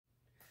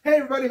Hey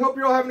everybody, hope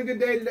you're all having a good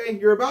day today.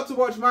 You're about to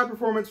watch my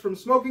performance from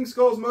Smoking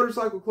Skulls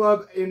Motorcycle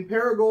Club in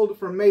Paragould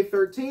from May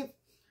 13th.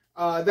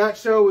 That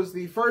show was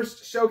the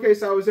first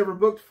showcase I was ever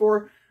booked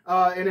for,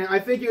 and I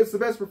think it's the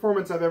best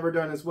performance I've ever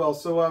done as well.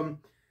 So,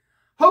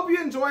 hope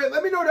you enjoy it.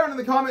 Let me know down in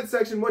the comment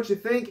section what you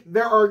think.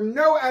 There are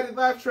no added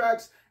laugh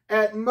tracks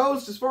at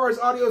most as far as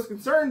audio is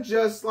concerned.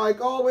 Just like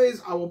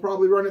always, I will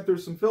probably run it through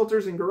some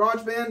filters in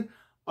GarageBand.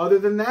 Other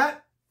than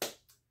that,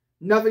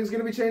 nothing's going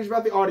to be changed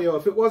about the audio.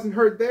 If it wasn't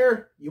heard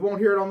there, you won't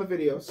hear it on the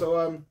video.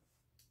 So,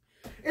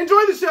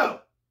 enjoy the show!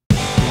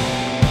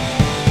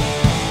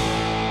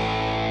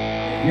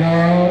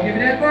 Yo, give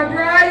it up for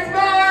Bryce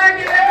Moore!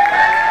 Give it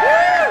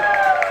up!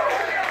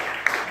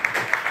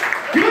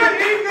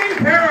 Good evening,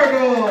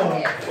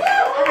 Paragould!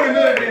 I'm going to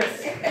move this.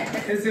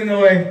 It's in the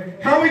way.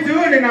 How are we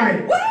doing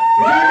tonight? We doing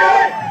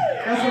good?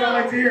 That's what I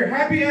like to hear.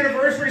 Happy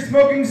anniversary,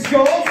 Smoking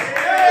Skulls!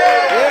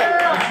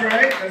 That's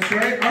right, that's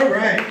right. All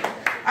right.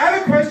 I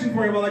have a question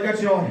for you while I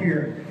got you all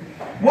here.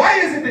 Why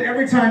is it that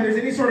every time there's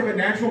any sort of a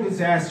natural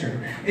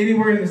disaster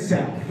anywhere in the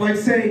South, like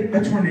say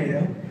a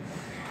tornado,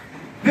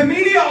 the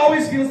media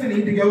always feels the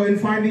need to go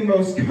and find the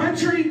most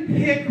country,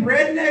 hick,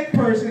 redneck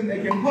person they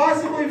can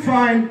possibly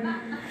find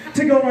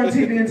to go on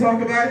TV and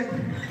talk about it?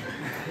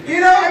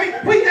 You know, I mean,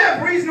 we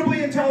have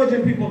reasonably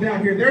intelligent people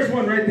down here. There's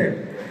one right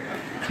there.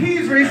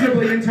 He's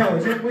reasonably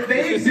intelligent.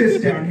 They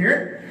exist down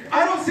here.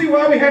 I don't see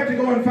why we have to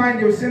go and find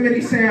Yosemite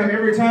Sam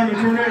every time a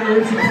tornado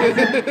hits us.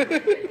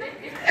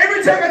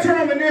 Every time I turn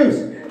on the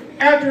news,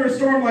 after a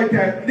storm like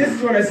that, this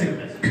is what I see.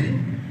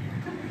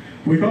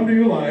 We come to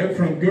you live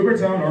from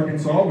Goobertown,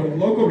 Arkansas, with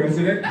local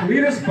resident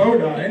Cletus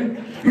Bodine,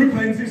 who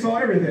claims he saw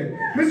everything.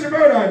 Mr.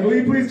 Bodine, will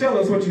you please tell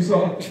us what you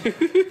saw?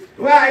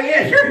 Why,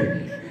 yes,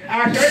 sir.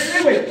 I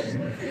certainly will.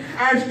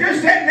 I was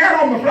just sitting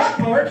out on my front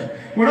porch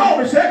when all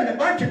of a sudden a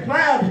bunch of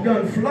clouds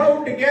done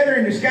flowed together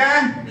in the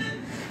sky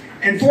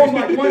and formed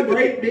like one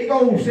great big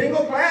old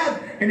single cloud,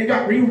 and it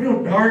got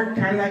real dark,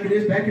 kind of like it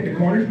is back in the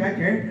corners back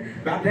there,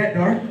 about that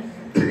dark.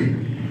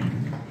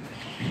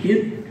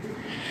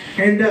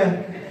 And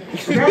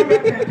around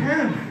about that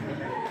time,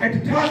 at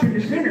the top in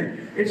the center,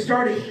 it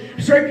started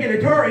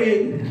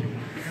circulating.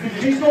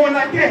 She's going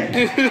like that.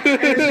 And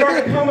it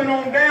started coming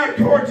on down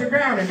towards the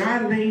ground, and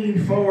I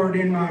leaned forward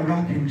in my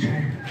rocking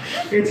chair.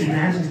 It's the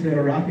nicest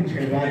little rocking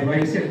chair, by the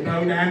way. You sit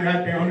Bodine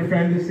right there on the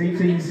front of the seat,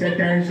 so you can sit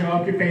there and show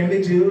off your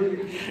family jewels.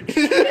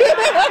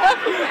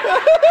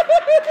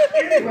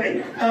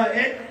 Anyway,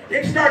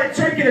 it started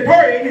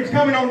circulating. It's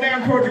coming on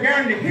down towards the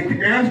ground, and it hit the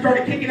ground,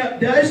 started kicking up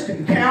dust,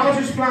 and cows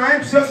was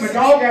flying. Something my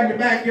dog out in the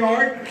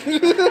backyard,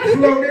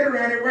 floated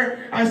around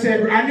everywhere. I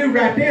said, I knew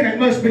right then it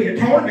must be a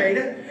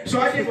tornado. So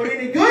I did what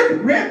any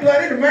good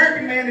red-blooded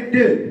American man would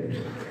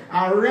do.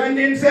 I run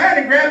inside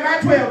and grabbed my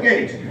 12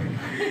 gauge.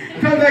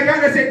 Comes back out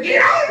and I said,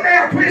 get on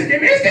there, Twisty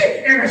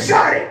Misty, and I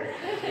shot it.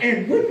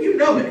 And wouldn't you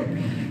know it,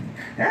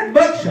 that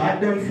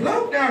buckshot done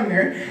float down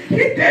there,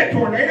 hit that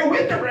tornado,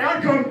 went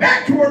around, come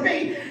back toward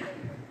me,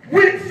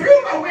 went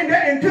through my window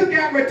and took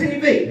out my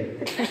TV.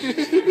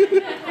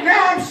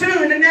 Now I'm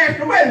suing the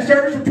National Weather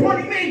Service for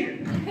 $20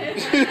 million.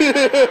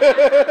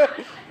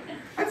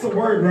 That's a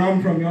word where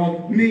I'm from,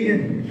 y'all.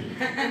 Million.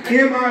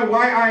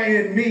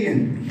 M-I-Y-I-N,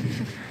 million.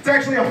 It's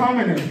actually a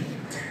homonym.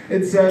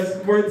 It's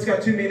a word that's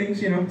got two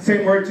meanings, you know,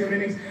 same word, two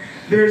meanings.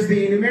 There's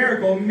the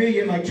numerical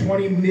million, like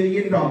 $20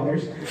 million.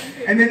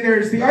 And then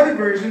there's the other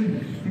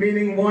version,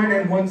 meaning one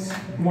and one's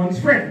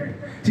friend.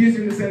 To use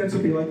in the sentence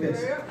would be like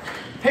this.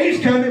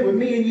 He's coming with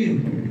me and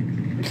you.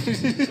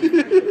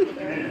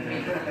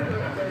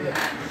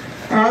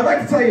 I'd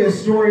like to tell you a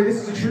story. This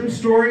is a true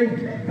story.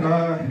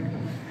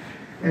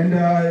 And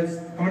I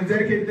want to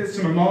dedicate this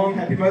to my mom.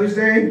 Happy Mother's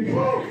Day.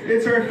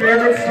 It's her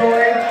favorite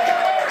story.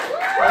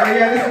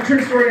 Yeah, this is a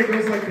true story. It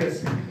goes like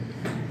this.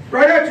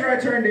 Right after I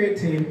turned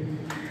 18,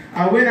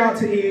 I went out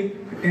to eat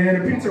in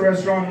a pizza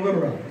restaurant in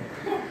Little Rock,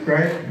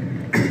 right?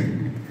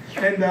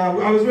 And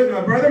I was with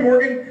my brother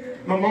Morgan,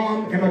 my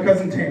mom, and my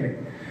cousin Tammy.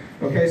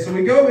 Okay, so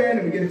we go in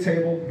and we get a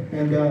table,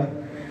 and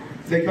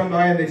they come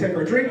by and they take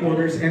our drink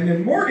orders, and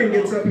then Morgan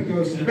gets up and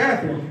goes to the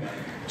bathroom.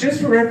 Just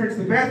for reference,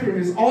 the bathroom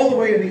is all the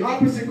way in the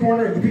opposite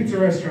corner of the pizza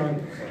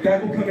restaurant.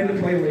 That will come into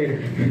play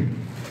later.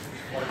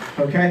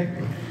 Okay?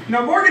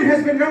 Now, Morgan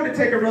has been known to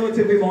take a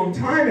relatively long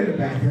time in the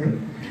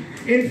bathroom.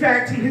 In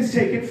fact, he has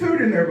taken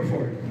food in there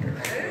before.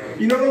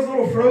 You know those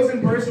little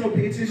frozen personal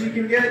pizzas you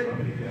can get?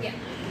 Yeah.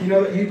 You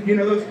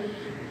know those?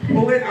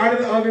 Pull it out of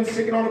the oven,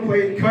 stick it on a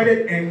plate, cut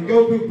it, and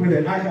go poop with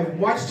it. I have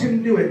watched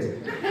him do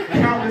it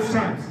countless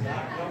times.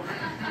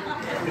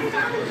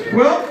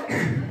 Well,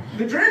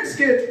 the drinks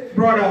get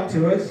brought out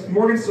to us.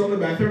 Morgan's still in the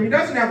bathroom. He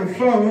doesn't have a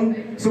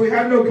phone, so we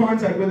have no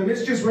contact with him.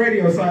 It's just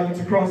radio silence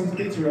across this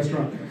pizza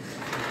restaurant.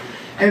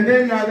 And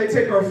then they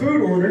take our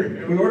food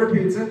order. We order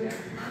pizza.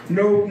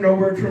 No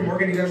word from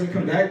Morgan. He doesn't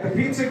come back. The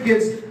pizza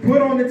gets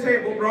put on the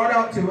table, brought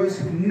out to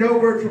us. No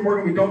word from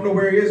Morgan. We don't know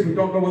where he is. We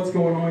don't know what's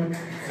going on.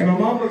 And my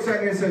mom looks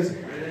at me and says,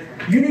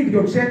 you need to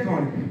go check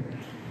on him.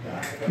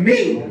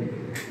 Me?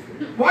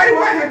 Why do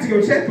I have to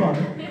go check on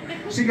him?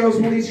 She goes,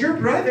 well, he's your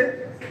brother.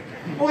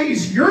 Well,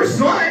 he's your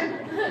son.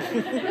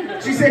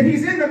 She said,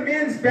 he's in the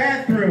men's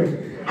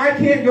bathroom. I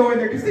can't go in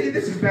there, because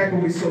this is back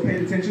when we still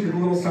paid attention to the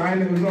little sign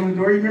that was on the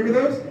door. You remember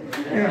those?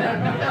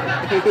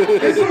 Yeah.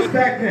 This was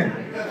back then.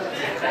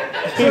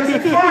 So I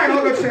said, fine,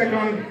 I'll go check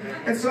on him.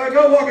 And so I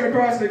go walking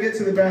across to get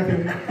to the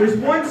bathroom. There's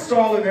one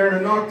stall in there, and I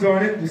knocked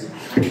on it.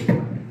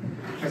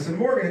 I said,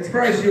 Morgan, it's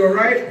Bryce, you all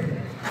right?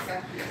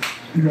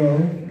 No.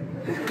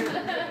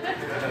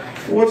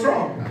 What's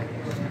wrong?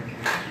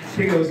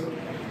 He goes,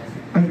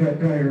 I've got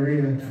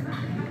diarrhea.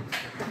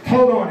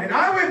 Hold on. And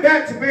I went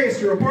back to base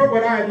to report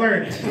what I had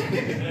learned.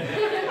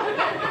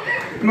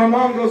 My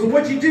mom goes, well,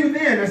 what'd you do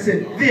then? I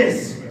said,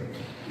 this.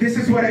 This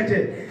is what I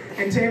did.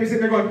 And Tammy's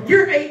sitting there going,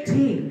 you're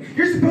 18.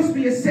 You're supposed to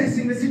be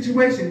assessing the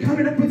situation,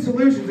 coming up with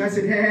solutions. I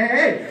said,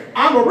 hey,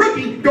 I'm a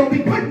rookie. Don't be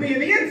putting me in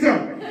the end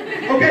zone.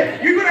 Okay?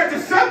 You're going to have to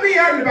sub me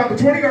out at about the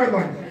 20-yard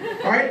line.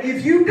 All right?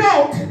 If you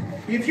don't,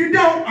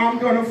 I'm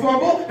going to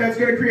fumble. That's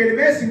going to create a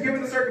mess. And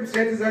given the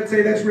circumstances, I'd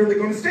say that's really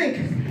going to stink.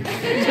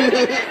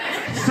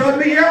 Sub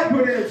me out,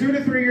 put in a 2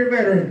 to 3 year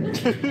veteran.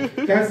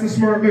 That's the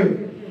smart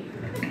move.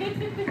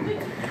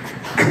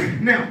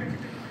 Now,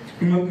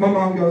 my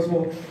mom goes,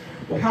 well,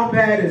 how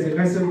bad is it?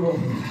 And I said, well,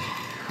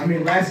 I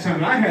mean, last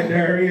time I had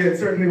diarrhea, it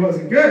certainly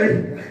wasn't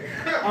good.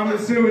 I'm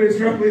assuming it's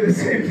roughly the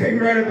same thing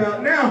right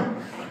about now.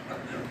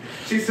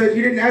 She said,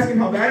 you didn't ask him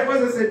how bad it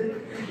was? I said,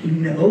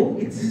 no,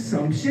 it's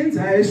assumptions.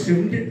 I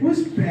assumed it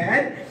was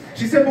bad.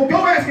 She said, well,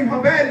 go ask him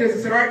how bad it is.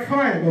 I said, all right,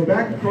 fine. I go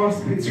back across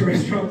the pizza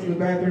restaurant to the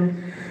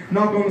bathroom,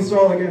 knock on the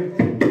stall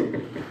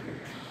again.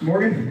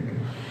 Morgan,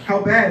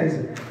 how bad is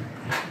it?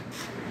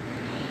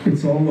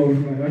 It's all over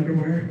my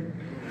underwear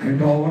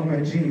and all on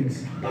my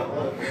jeans.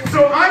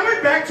 So I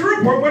went back to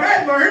report what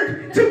I'd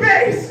learned to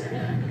base.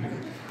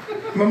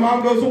 My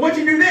mom goes, well, what'd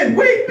you do then?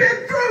 We've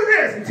been through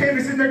this. And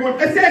Tammy's sitting there going,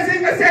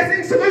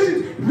 assessing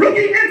solutions.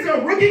 Rookie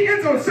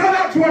end zone, sub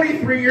out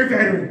 23-year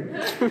veteran.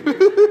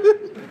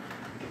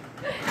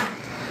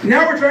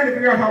 Now we're trying to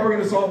figure out how we're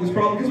going to solve this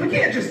problem, because we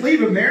can't just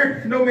leave him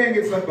there. No man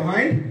gets left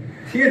behind,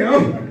 you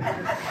know.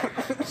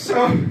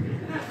 So,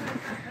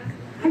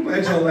 I'm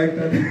glad y'all like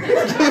that.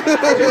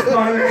 I just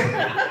thought of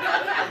that.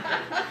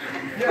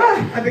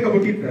 I think I'm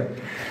going to keep that.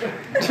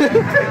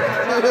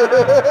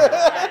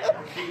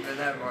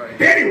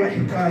 Anyway,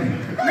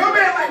 no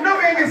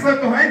man gets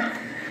left behind.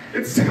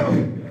 And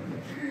so,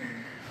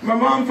 my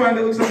mom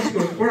finally looks up and she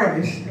goes,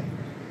 Bryce,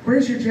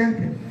 where's your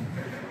jacket?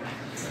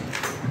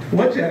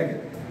 What jacket?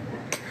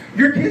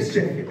 Your Kiss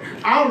jacket.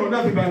 I don't know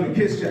nothing about no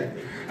Kiss jacket.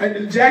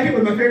 A jacket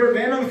with my favorite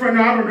band on the front.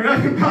 No, I don't know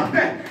nothing about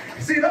that.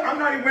 See, I'm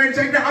not even wearing a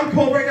jacket now. I'm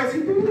cold right now.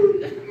 See,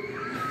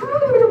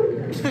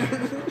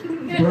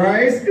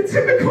 Bryce, it's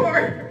in the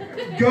car.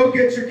 Go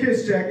get your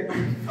Kiss jacket.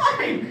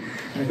 Fine.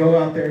 I go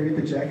out there and get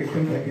the jacket,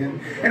 come back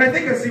in. And I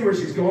think I see where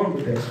she's going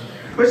with this.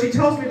 But she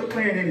tells me the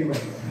plan anyway.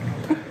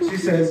 She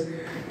says,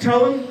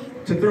 tell him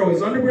to throw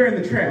his underwear in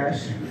the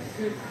trash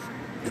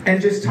and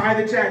just tie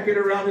the jacket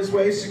around his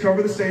waist to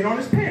cover the stain on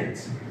his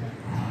pants.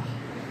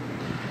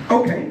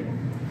 Okay,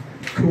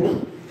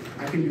 cool.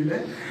 I can do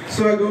that.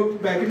 So I go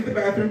back into the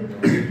bathroom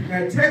and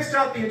I text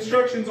out the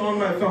instructions on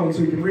my phone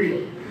so he can read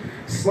them.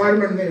 Slide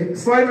them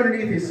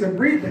underneath. He said,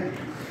 read that.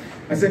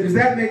 I said, does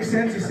that make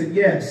sense? He said,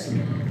 yes.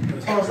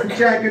 Tossed the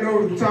jacket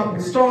over the top of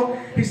the stall.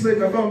 He slid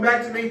my phone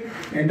back to me,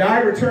 and I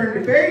returned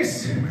to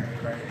base.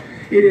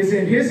 It is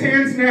in his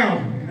hands now.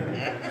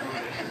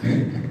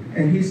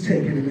 And he's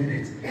taking a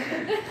minute.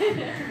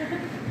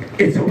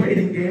 It's a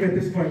waiting game at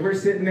this point. We're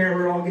sitting there,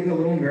 we're all getting a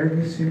little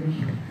nervous. You know.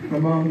 My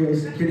mom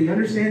goes, did he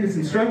understand his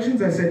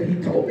instructions? I said, he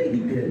told me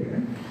he did.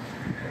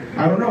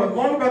 I don't know. And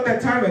long about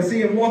that time, I see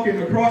him walking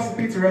across the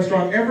pizza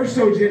restaurant ever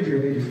so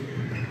gingerly.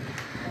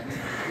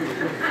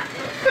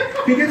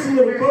 He gets a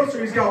little closer,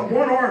 he's got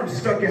one arm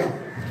stuck out.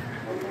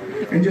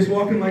 And just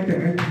walking like that.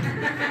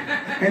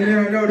 And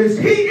then I notice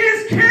he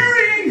is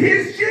carrying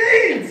his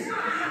jeans!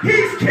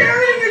 He's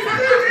carrying his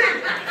blue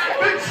jeans!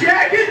 The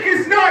jacket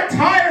is not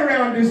tied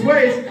around his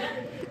waist.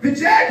 The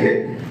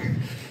jacket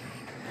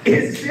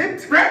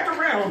is wrapped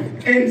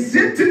around and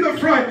zipped in the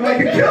front like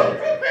a kilt.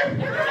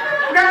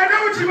 Now I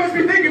know what you must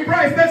be thinking,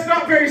 Bryce, that's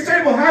not very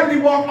stable. How did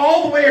he walk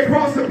all the way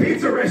across the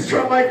pizza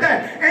restaurant like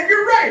that? And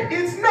you're right,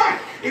 it's not.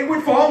 It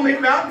would fall and leave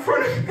him out in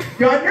front of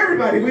God and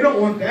everybody. We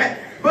don't want that.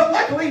 But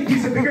luckily,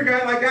 he's a bigger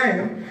guy like I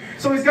am.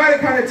 So he's got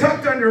it kind of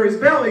tucked under his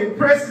belly and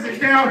presses it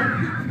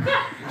down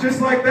just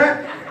like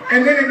that.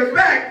 And then in the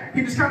back,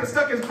 he just kind of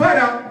stuck his butt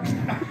out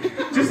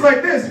just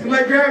like this, and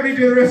let gravity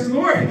do the rest of the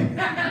work.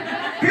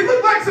 He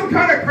looked like some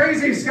kind of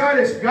crazy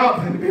Scottish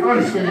goblin, to be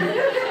honest with you.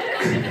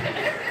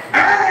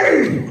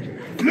 Hey!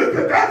 Look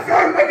at that thing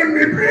on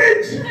me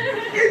bridge!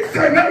 It's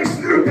a nice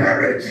new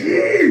pair of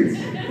jeans!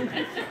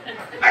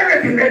 I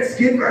reckon that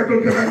skid mark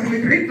will come out in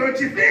the creek, don't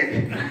you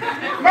think?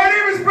 My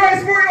name is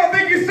Bryce Morgan.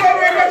 Thank you so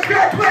very much.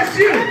 God bless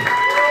you.